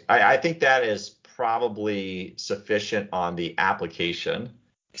 Okay, I think that is probably sufficient on the application.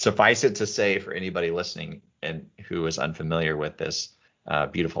 Suffice it to say, for anybody listening and who is unfamiliar with this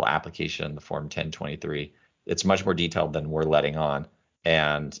beautiful application, the Form 1023, it's much more detailed than we're letting on.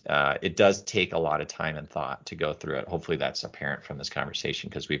 And it does take a lot of time and thought to go through it. Hopefully that's apparent from this conversation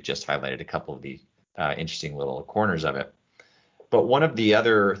because we've just highlighted a couple of the interesting little corners of it. But one of the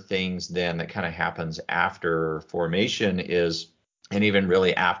other things then that kind of happens after formation is, and even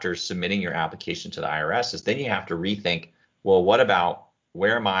really after submitting your application to the IRS, is then you have to rethink, well, what about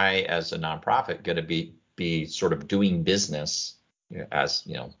where am I as a nonprofit going to be sort of doing business as,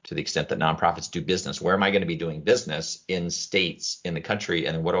 to the extent that nonprofits do business, where am I going to be doing business in states in the country?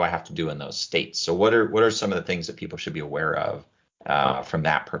 And what do I have to do in those states? So what are some of the things that people should be aware of from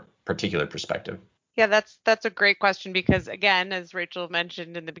that particular perspective? Yeah, that's a great question because, again, as Rachel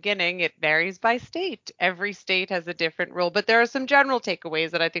mentioned in the beginning, it varies by state. Every state has a different rule, but there are some general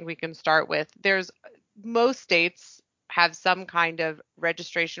takeaways that I think we can start with. Most states have some kind of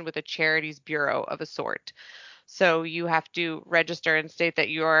registration with a charities bureau of a sort. So you have to register and state that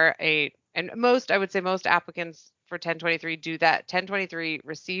you're I would say most applicants for 1023 do that. 1023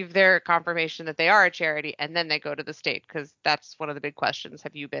 receive their confirmation that they are a charity, and then they go to the state because that's one of the big questions.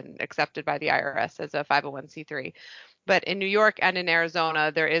 Have you been accepted by the IRS as a 501c3? But in New York and in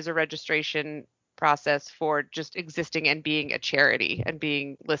Arizona, there is a registration process for just existing and being a charity and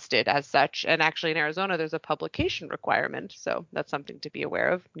being listed as such. And actually in Arizona, there's a publication requirement. So that's something to be aware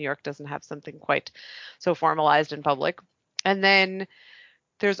of. New York doesn't have something quite so formalized in public. And then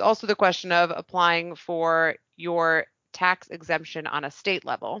there's also the question of applying for your tax exemption on a state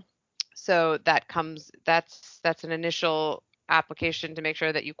level. So that's an initial application to make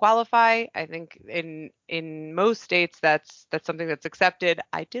sure that you qualify. I think in most states that's something that's accepted.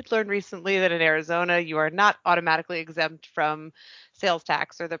 I did learn recently that in Arizona you are not automatically exempt from sales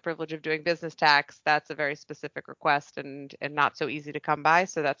tax or the privilege of doing business tax. That's a very specific request and not so easy to come by.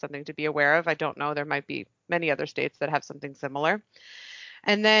 So that's something to be aware of. I don't know. There might be many other states that have something similar.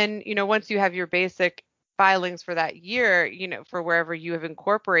 And then, once you have your basic filings for that year, for wherever you have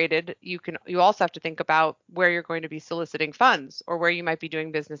incorporated, you also have to think about where you're going to be soliciting funds or where you might be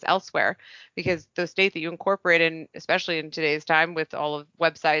doing business elsewhere, because the state that you incorporate in, especially in today's time with all of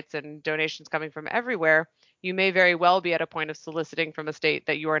websites and donations coming from everywhere, you may very well be at a point of soliciting from a state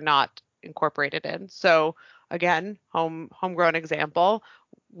that you are not incorporated in. So again, homegrown example,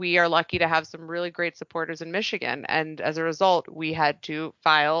 we are lucky to have some really great supporters in Michigan. And as a result, we had to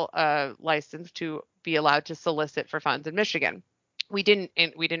file a license to be allowed to solicit for funds in Michigan. we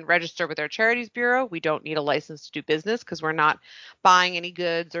didn't register with our charities bureau. We don't need a license to do business because we're not buying any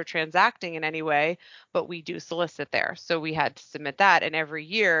goods or transacting in any way, but we do solicit there. So we had to submit that, and every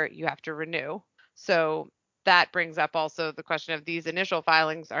year you have to renew. So that brings up also the question of these initial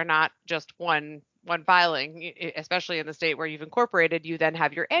filings are not just one filing, especially in the state where you've incorporated. You then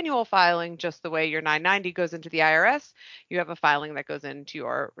have your annual filing, just the way your 990 goes into the IRS. You have a filing that goes into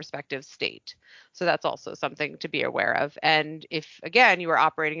your respective state. So that's also something to be aware of. And if, again, you are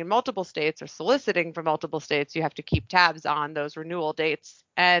operating in multiple states or soliciting from multiple states, you have to keep tabs on those renewal dates.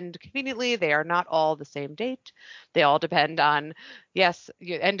 And conveniently, they are not all the same date. They all depend on, yes,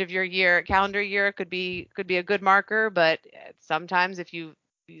 end of your year, calendar year could be a good marker, but sometimes if you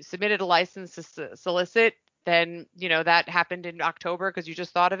submitted a license to solicit, then that happened in October because you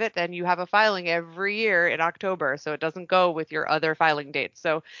just thought of it, then you have a filing every year in October, so it doesn't go with your other filing dates.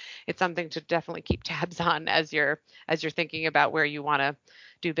 So it's something to definitely keep tabs on as you're thinking about where you want to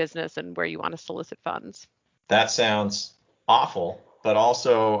do business and where you want to solicit funds. That sounds awful, but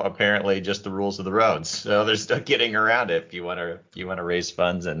also apparently just the rules of the road. So there's no getting around it. If you want to raise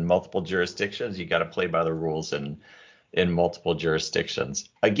funds in multiple jurisdictions, you got to play by the rules and in multiple jurisdictions.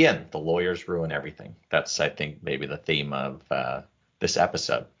 Again, the lawyers ruin everything. That's, I think, maybe the theme of this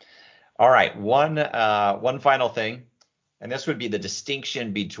episode. All right, one final thing, and this would be the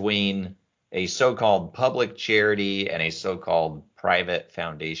distinction between a so-called public charity and a so-called private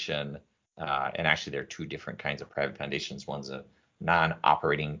foundation. And actually, there are two different kinds of private foundations. One's a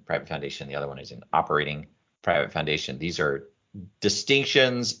non-operating private foundation. The other one is an operating private foundation. These are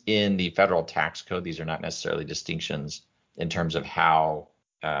distinctions in the federal tax code. These are not necessarily distinctions in terms of how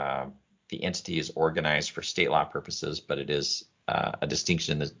the entity is organized for state law purposes, but it is a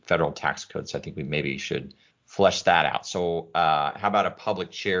distinction in the federal tax code. So I think we maybe should flesh that out. So how about a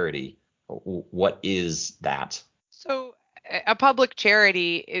public charity? What is that? So a public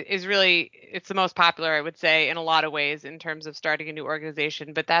charity is really, it's the most popular, I would say, in a lot of ways in terms of starting a new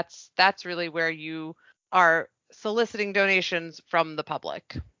organization, but that's really where you are soliciting donations from the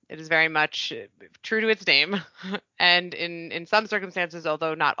public. It is very much true to its name. And in some circumstances,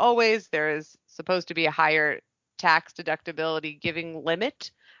 although not always, there is supposed to be a higher tax deductibility giving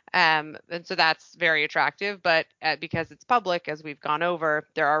limit. And so that's very attractive. But because it's public, as we've gone over,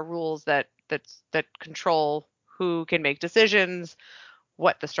 there are rules that control who can make decisions,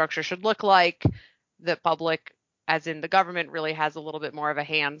 what the structure should look like. The public, as in the government, really has a little bit more of a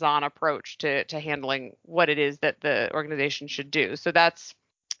hands-on approach to handling what it is that the organization should do. So that's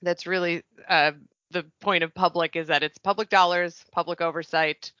really the point of public, is that it's public dollars, public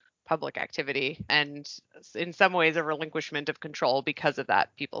oversight, public activity, and in some ways a relinquishment of control because of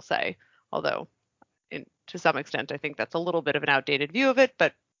that, people say. Although to some extent, I think that's a little bit of an outdated view of it,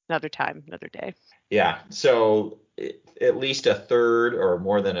 but another time, another day. Yeah. So at least a third or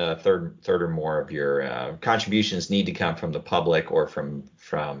more than a third or more of your contributions need to come from the public or from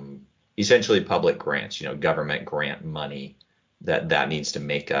essentially public grants, government grant money that needs to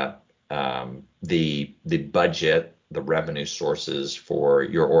make up the budget, the revenue sources for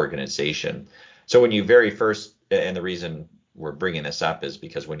your organization. So when you very first, and the reason we're bringing this up is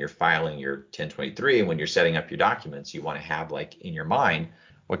because when you're filing your 1023 and when you're setting up your documents, you want to have in your mind,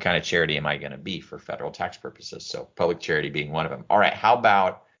 what kind of charity am I going to be for federal tax purposes? So public charity being one of them. All right, how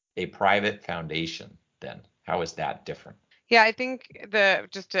about a private foundation then? How is that different? Yeah, I think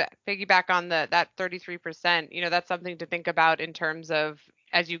just to piggyback on that 33%, that's something to think about in terms of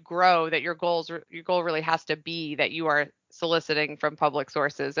as you grow, that your goal really has to be that you are soliciting from public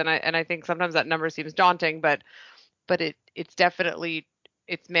sources. And I think sometimes that number seems daunting, but it's definitely,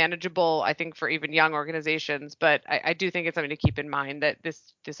 it's manageable, I think, for even young organizations. But I do think it's something to keep in mind that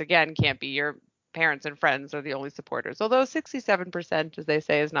this again can't be your parents and friends are the only supporters. Although 67%, as they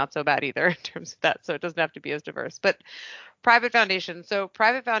say, is not so bad either in terms of that. So it doesn't have to be as diverse. But private foundations. So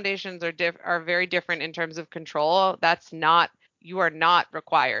private foundations are very different in terms of control. You are not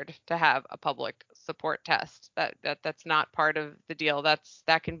required to have a public support test. That's not part of the deal.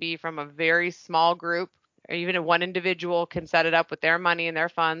 That can be from a very small group, or even one individual can set it up with their money and their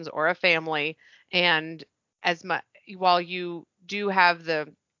funds, or a family. And while you do have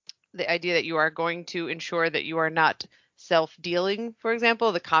the idea that you are going to ensure that you are not self-dealing, for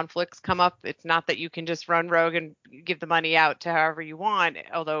example, the conflicts come up. It's not that you can just run rogue and give the money out to however you want,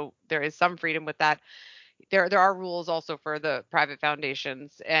 although there is some freedom with that. There are rules also for the private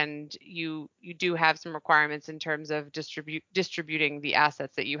foundations, and you do have some requirements in terms of distributing the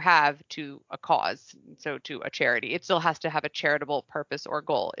assets that you have to a cause, so to a charity. It still has to have a charitable purpose or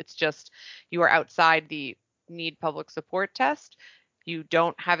goal. It's just you are outside the need public support test. You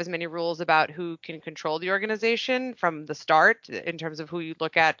don't have as many rules about who can control the organization from the start in terms of who you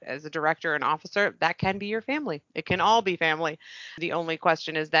look at as a director and officer. That can be your family. It can all be family. The only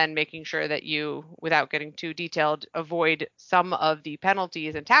question is then making sure that you, without getting too detailed, avoid some of the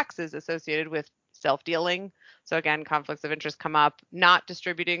penalties and taxes associated with self-dealing. So again, conflicts of interest come up, not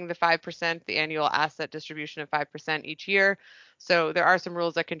distributing the 5%, the annual asset distribution of 5% each year. So there are some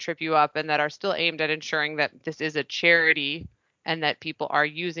rules that can trip you up and that are still aimed at ensuring that this is a charity and that people are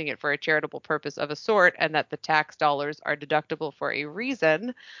using it for a charitable purpose of a sort, and that the tax dollars are deductible for a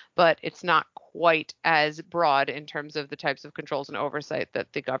reason, but it's not quite as broad in terms of the types of controls and oversight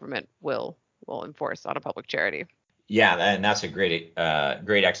that the government will enforce on a public charity. Yeah, and that's a great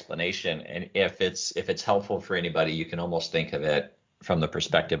explanation. And if it's helpful for anybody, you can almost think of it from the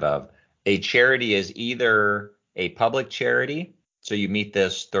perspective of a charity is either a public charity, so you meet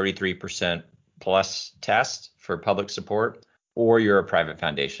this 33% plus test for public support, or you're a private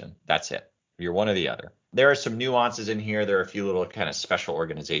foundation. That's it. You're one or the other. There are some nuances in here. There are a few little kind of special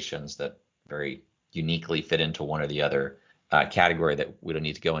organizations that very uniquely fit into one or the other category that we don't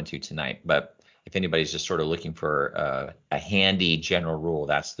need to go into tonight. But if anybody's just sort of looking for a handy general rule,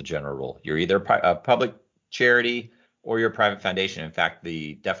 that's the general rule. You're either a public charity or you're a private foundation. In fact,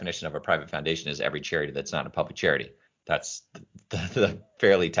 the definition of a private foundation is every charity that's not a public charity. That's the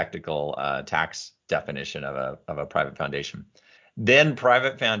fairly technical tax definition of a private foundation. Then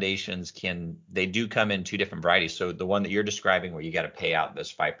private foundations they do come in two different varieties. So the one that you're describing where you got to pay out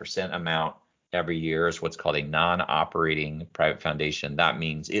this 5% amount every year is what's called a non-operating private foundation. That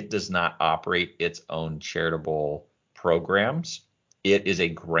means it does not operate its own charitable programs. It is a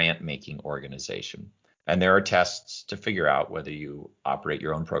grant-making organization. And there are tests to figure out whether you operate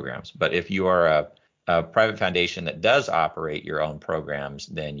your own programs. But if you are a private foundation that does operate your own programs,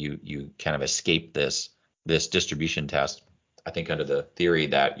 then you kind of escape this distribution test. I think under the theory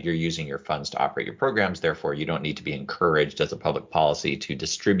that you're using your funds to operate your programs, therefore you don't need to be encouraged as a public policy to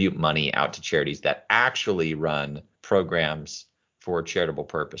distribute money out to charities that actually run programs for charitable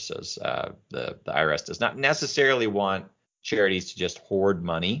purposes. The IRS does not necessarily want charities to just hoard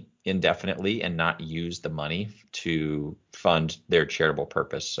money indefinitely and not use the money to fund their charitable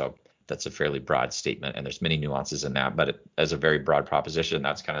purpose. So that's a fairly broad statement, and there's many nuances in that, but as a very broad proposition,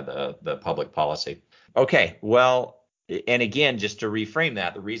 that's kind of the public policy. Okay, well, and again, just to reframe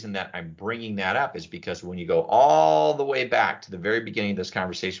that, the reason that I'm bringing that up is because when you go all the way back to the very beginning of this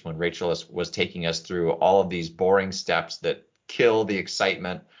conversation, when Rachel was taking us through all of these boring steps that kill the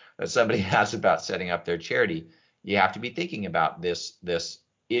excitement that somebody has about setting up their charity, you have to be thinking about this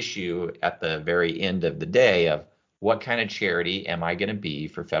issue at the very end of the day of what kind of charity am I going to be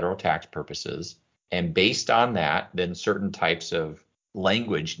for federal tax purposes? And based on that, then certain types of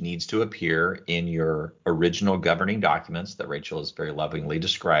language needs to appear in your original governing documents that Rachel is very lovingly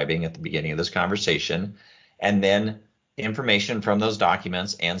describing at the beginning of this conversation. And then information from those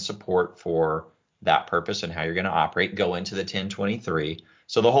documents and support for that purpose and how you're going to operate go into the 1023.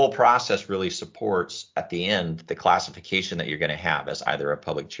 So the whole process really supports at the end the classification that you're going to have as either a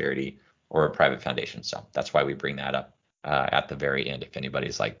public charity or a private foundation. So that's why we bring that up at the very end. If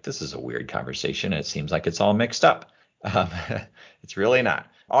anybody's like, this is a weird conversation, it seems like it's all mixed up. It's really not.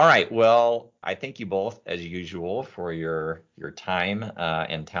 All right. Well, I thank you both, as usual, for your time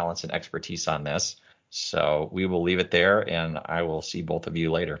and talents and expertise on this. So we will leave it there, and I will see both of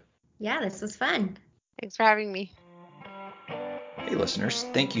you later. Yeah, this was fun. Thanks for having me. Hey listeners,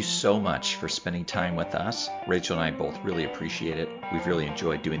 thank you so much for spending time with us. Rachel and I both really appreciate it. We've really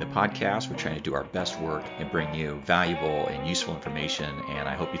enjoyed doing the podcast. We're trying to do our best work and bring you valuable and useful information, and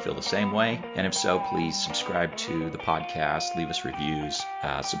I hope you feel the same way. And if so, please subscribe to the podcast, leave us reviews,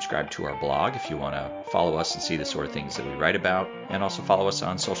 subscribe to our blog if you want to follow us and see the sort of things that we write about, and also follow us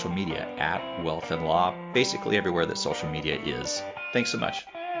on social media at Wealth and Law, basically everywhere that social media is. Thanks so much.